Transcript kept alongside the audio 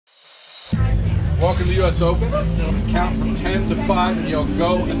Welcome to the US Open. Count from 10 to 5 and you'll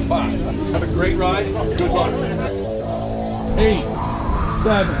go at 5. Have a great ride. Good luck. 8,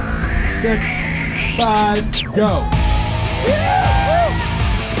 7, 6, 5, go.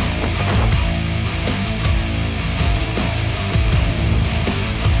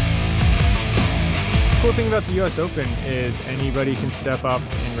 The cool thing about the US Open is anybody can step up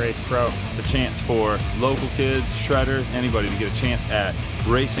and race pro. It's a chance for local kids, shredders, anybody to get a chance at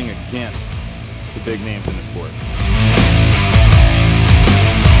racing against the big names in the sport.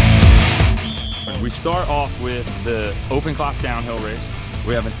 We start off with the open class downhill race.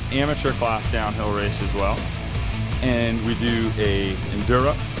 We have an amateur class downhill race as well. And we do a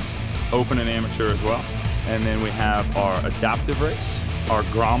enduro, open and amateur as well. And then we have our adaptive race, our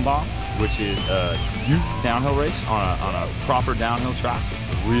Grand Bomb, which is a youth downhill race on a proper downhill track. It's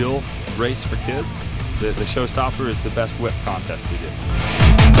a real race for kids. The showstopper is the best whip contest we do.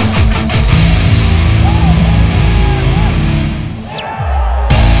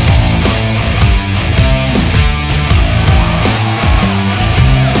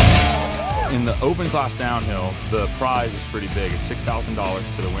 In the open class downhill, the prize is pretty big. It's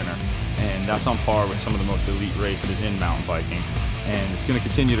 $6,000 to the winner, and that's on par with some of the most elite races in mountain biking. And it's going to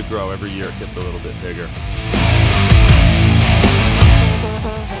continue to grow every year. It gets a little bit bigger.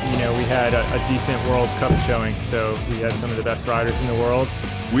 You know, we had a decent World Cup showing, so we had some of the best riders in the world.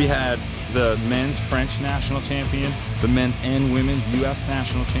 We had the men's French national champion, the men's and women's US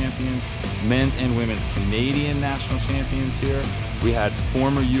national champions, men's and women's Canadian national champions here. We had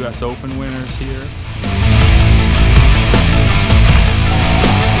former US Open winners here.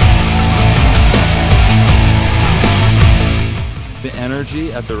 The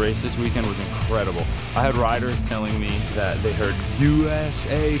energy at the race this weekend was incredible. I had riders telling me that they heard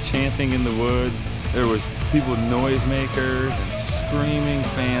USA chanting in the woods. There was people with noisemakers and screaming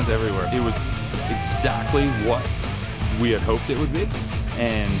fans everywhere. It was exactly what we had hoped it would be,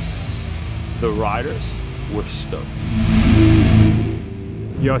 and the riders were stoked.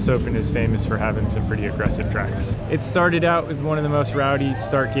 US Open is famous for having some pretty aggressive tracks. It started out with one of the most rowdy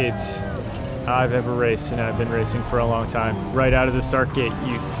start gates I've ever raced, and I've been racing for a long time. Right out of the start gate,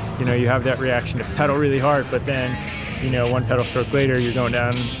 you know, you have that reaction to pedal really hard, but then, you know, one pedal stroke later, you're going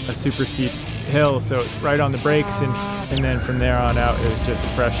down a super steep hill, so it's right on the brakes, and then from there on out, it was just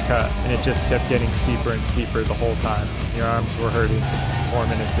fresh cut, and it just kept getting steeper and steeper the whole time. Your arms were hurting 4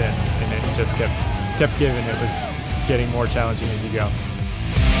 minutes in, and it just kept giving. It was getting more challenging as you go.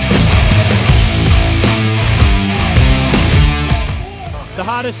 The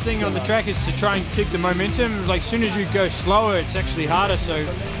hardest thing on the track is to try and keep the momentum. Like, as soon as you go slower, it's actually harder. So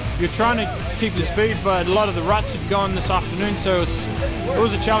you're trying to keep the speed, but a lot of the ruts had gone this afternoon, so it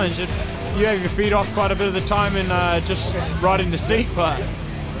was a challenge. You have your feet off quite a bit of the time and just riding the seat, but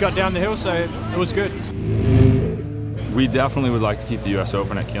got down the hill, so it was good. We definitely would like to keep the US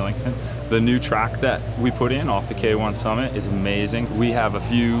Open at Killington. The new track that we put in off the K1 Summit is amazing. We have a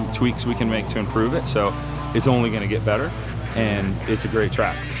few tweaks we can make to improve it, so it's only going to get better. And it's a great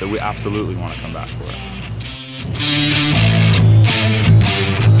track, so we absolutely want to come back for it.